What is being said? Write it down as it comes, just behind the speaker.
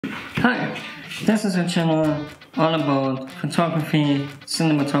Hi, this is a channel all about photography,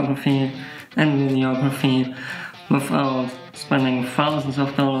 cinematography, and videography without spending thousands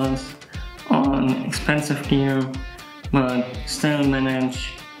of dollars on expensive gear, but still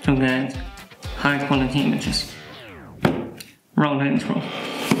manage to get high quality images. Roll the intro.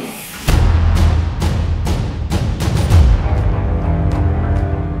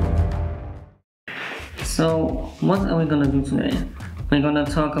 So what are we gonna do today? We're gonna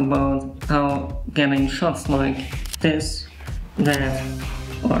talk about how getting shots like this, that,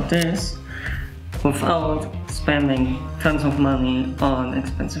 or this without spending tons of money on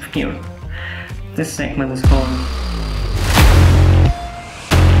expensive gear. This segment is called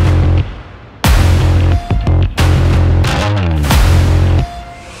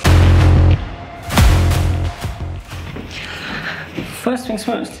First things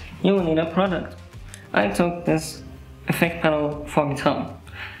first, you will need a product. I took this effect pedal for guitar.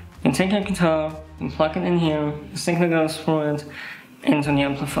 You take your guitar, you plug it in here, the signal goes through it into the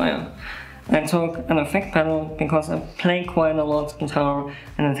amplifier. I took an effect pedal because I play quite a lot guitar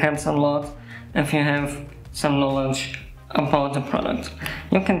and it helps a lot if you have some knowledge about the product.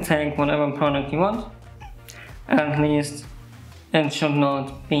 You can take whatever product you want, at least it should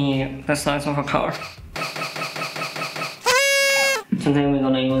not be the size of a car. Today we're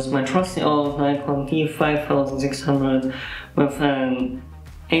gonna use my trusty old Nikon D5600 with an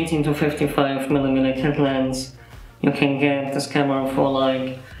 18 to 55mm kit lens. You can get this camera for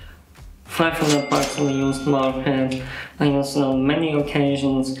like $500 on the used market. I use it on many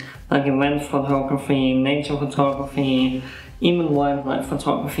occasions, like event photography, nature photography, even wildlife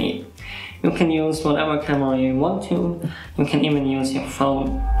photography. You can use whatever camera you want to. You can even use your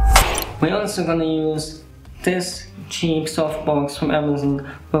phone. We're also gonna use this cheap softbox from Amazon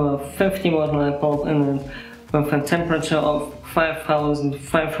with a 50-watt light bulb in it with a temperature of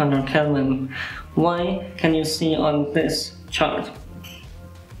 5500 Kelvin. Why can you see on this chart?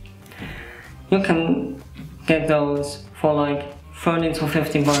 You can get those for like 30 to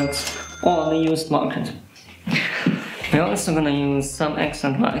 50 bucks or on the used market. We're also gonna use some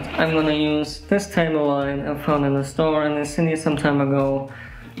accent light. I'm gonna use this table light I found in the store in the city some time ago.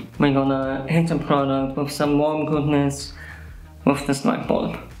 We're gonna hit the product with some warm goodness with this light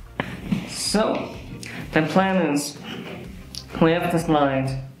bulb. So, the plan is, we have this light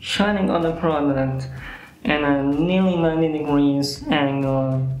shining on the product in a nearly 90 degrees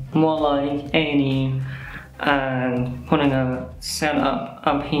angle, more like 80, and putting a setup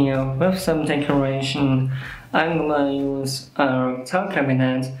up here with some decoration. I'm gonna use a guitar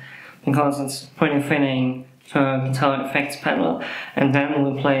cabinet because it's pretty fitting to a guitar effects panel, and then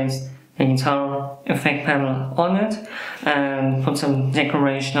we'll place the guitar effect panel on it and put some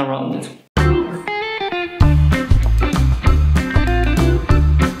decoration around it.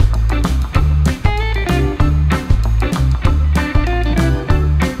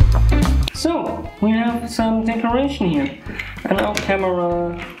 So we have some decoration here, an out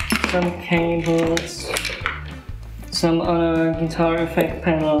camera, some cables, some other guitar effect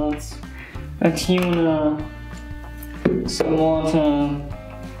panels, a tuner, some water,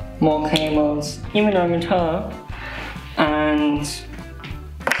 more cables, even a guitar, and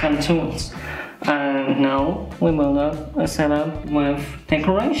some tools. And now we build up a setup with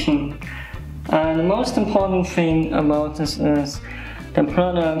decoration. And the most important thing about this is the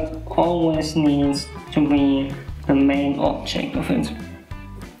product always needs to be the main object of it.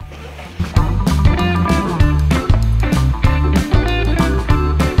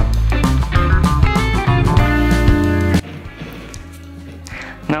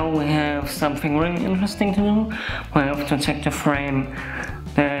 Now we have something really interesting to do. We have to check the frame.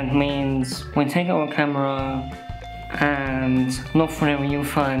 That means we take our camera and look for the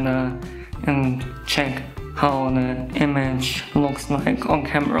viewfinder and check how the image looks like on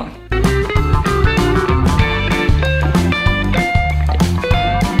camera.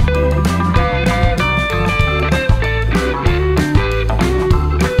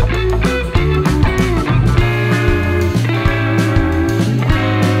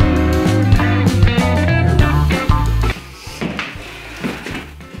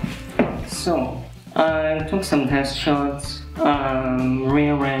 So, I took some test shots,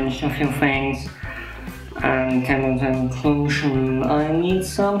 rearranged a few things, and came to the conclusion I need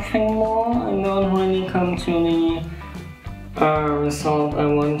something more. I don't really come to the result I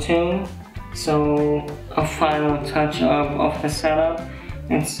want to. So, a final touch up of the setup.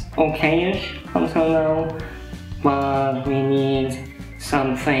 It's okay-ish until now, but we need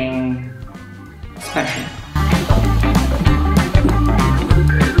something special.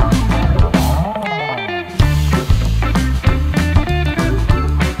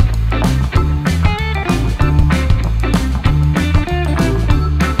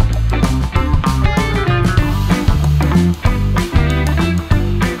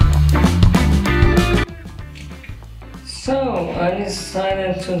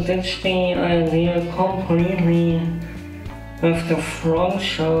 decided to ditch the idea completely with the front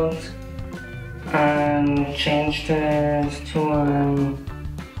shot and changed it to a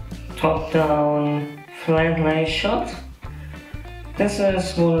top-down flat lay shot. This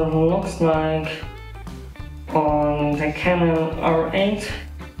is what it looks like on the Canon R8,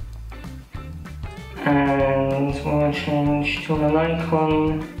 and we'll change to the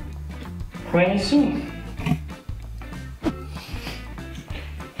Nikon pretty soon.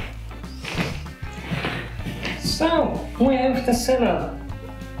 So, we have the setup.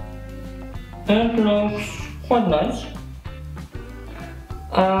 It looks quite nice.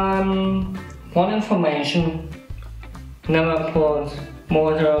 One information, never put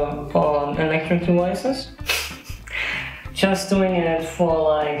motor on electric devices. Just doing it for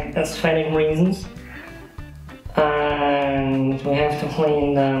like aesthetic reasons. And we have to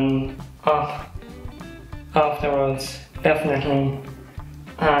clean them up afterwards, definitely.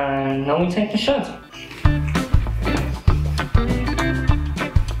 And now we take the shot.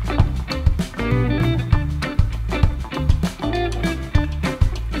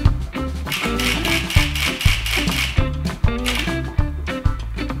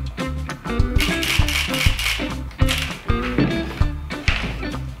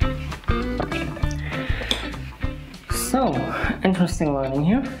 So, interesting lighting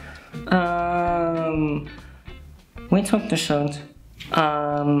here. We took the shot.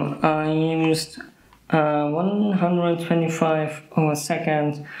 I used 125 of a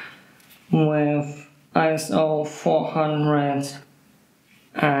second with ISO 400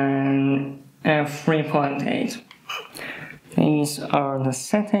 and f3.8. These are the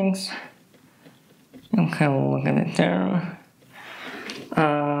settings. Okay, we'll look at it there.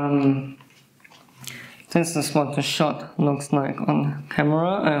 This is what the shot looks like on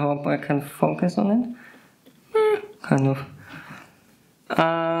camera. I hope I can focus on it. Kind of.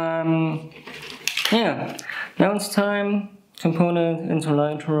 Yeah, now it's time to put it into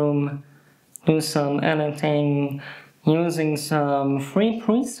Lightroom, do some editing using some free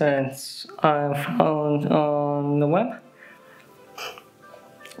presets I found on the web,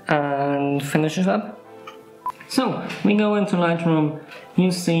 and finish it up. So, we go into Lightroom,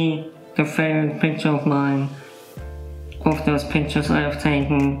 you see the favorite picture of mine, of those pictures I have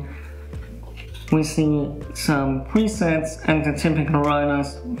taken. We see some presets and the typical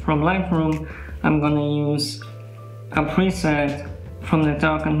writers from Lightroom. I'm gonna use a preset from the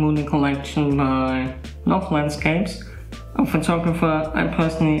Dark and Moody collection by Novel Landscapes, a photographer I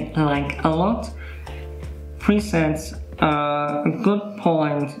personally like a lot. Presets are a good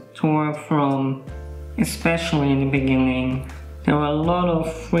point to work from, especially in the beginning. There are a lot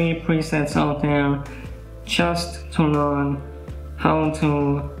of free presets out there just to learn how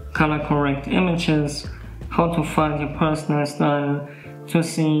to color correct images, how to find your personal style, to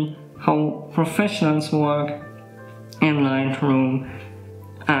see how professionals work in Lightroom,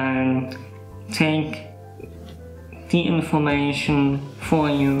 and take the information for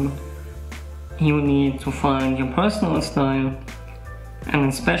you you need to find your personal style. And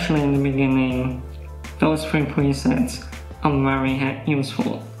especially in the beginning, those free presets are very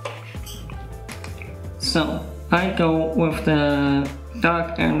useful. So I go with the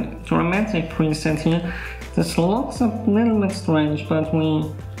dark and dramatic preset here. This looks a little bit strange, but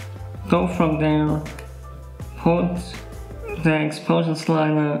we go from there, put the exposure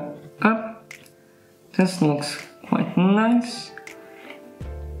slider up. This looks quite nice.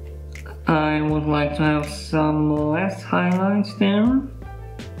 I would like to have some less highlights there,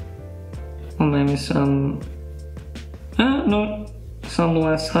 or maybe some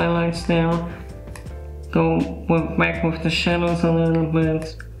less highlights there. Go back with the shadows a little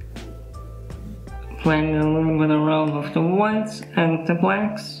bit, playing a little bit around with the whites and the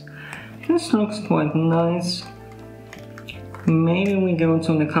blacks. This looks quite nice. Maybe we go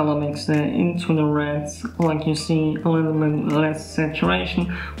to the color mixer into the reds, like you see, a little bit less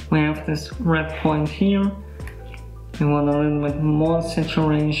saturation. We have this red point here. We want a little bit more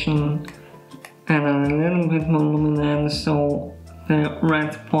saturation and a little bit more luminance, so the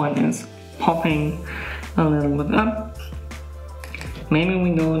red point is popping a little bit up. Maybe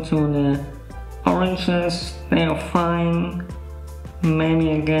we go to the oranges, they are fine.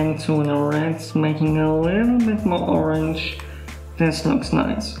 Maybe again to the reds, making a little bit more orange. This looks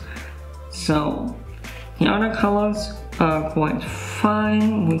nice. So the other colors are quite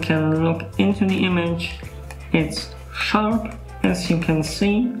fine. We can look into the image. It's sharp, as you can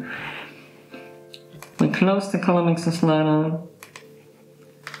see. We close the color mixer slider.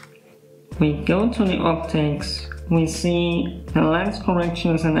 We go to the optics. We see the lens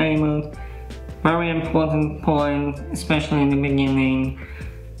correction is enabled. very important point, especially in the beginning,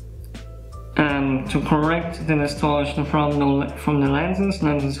 to correct the distortion from the lenses.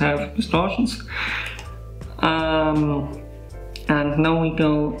 Lenses have distortions. And now we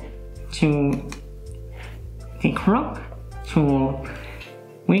go to the crop tool.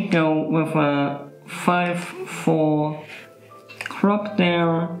 We go with a 5:4 crop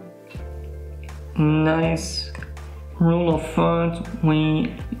there. Nice rule of third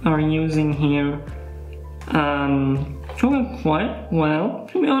we are using here. Doing quite well,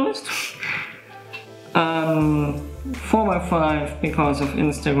 to be honest. 4:5 because of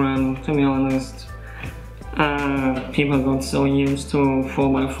Instagram, to be honest. People got so used to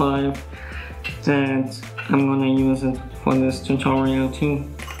 4:5 that I'm gonna use it for this tutorial too.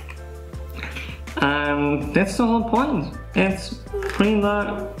 And that's the whole point. It's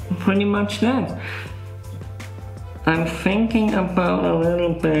pretty much that. I'm thinking about a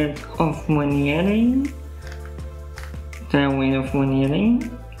little bit of vignetting. There we have vignetting.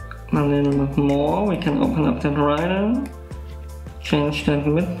 A little bit more. We can open up that rider. Change that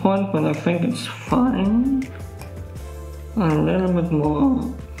midpoint, but I think it's fine. A little bit more.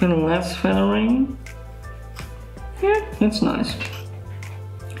 A little less feathering. Yeah, it's nice.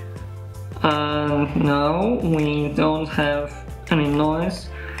 Now we don't have any noise.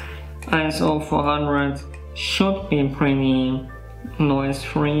 ISO 400 should be pretty noise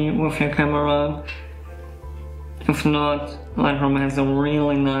free with your camera. If not, Lightroom has a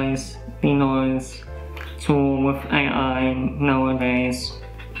really nice denoise tool with AI nowadays.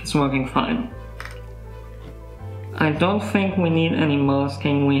 It's working fine. I don't think we need any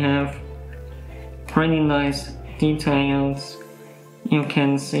masking. We have pretty nice details. You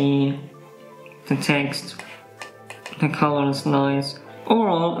can see the text, the color is nice.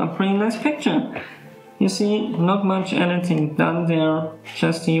 Overall, a pretty nice picture. You see, not much editing done there,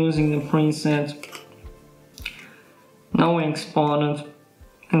 just using the preset. Now we export it,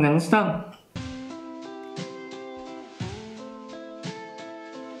 and then it's done.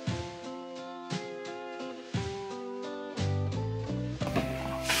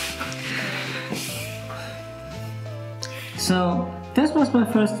 So, this was my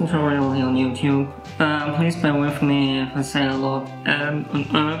first tutorial here on YouTube. Please bear with me if I say a lot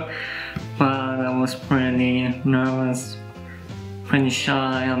but I was pretty nervous, pretty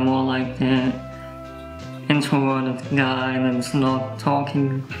shy. I'm more like the introverted guy that's not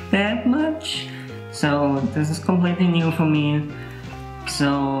talking that much. So this is completely new for me.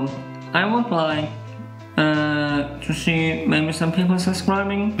 So I would like to see maybe some people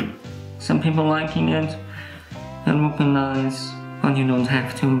subscribing, some people liking it. That would be nice, but you don't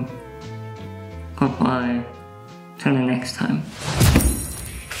have to. Goodbye, till the next time.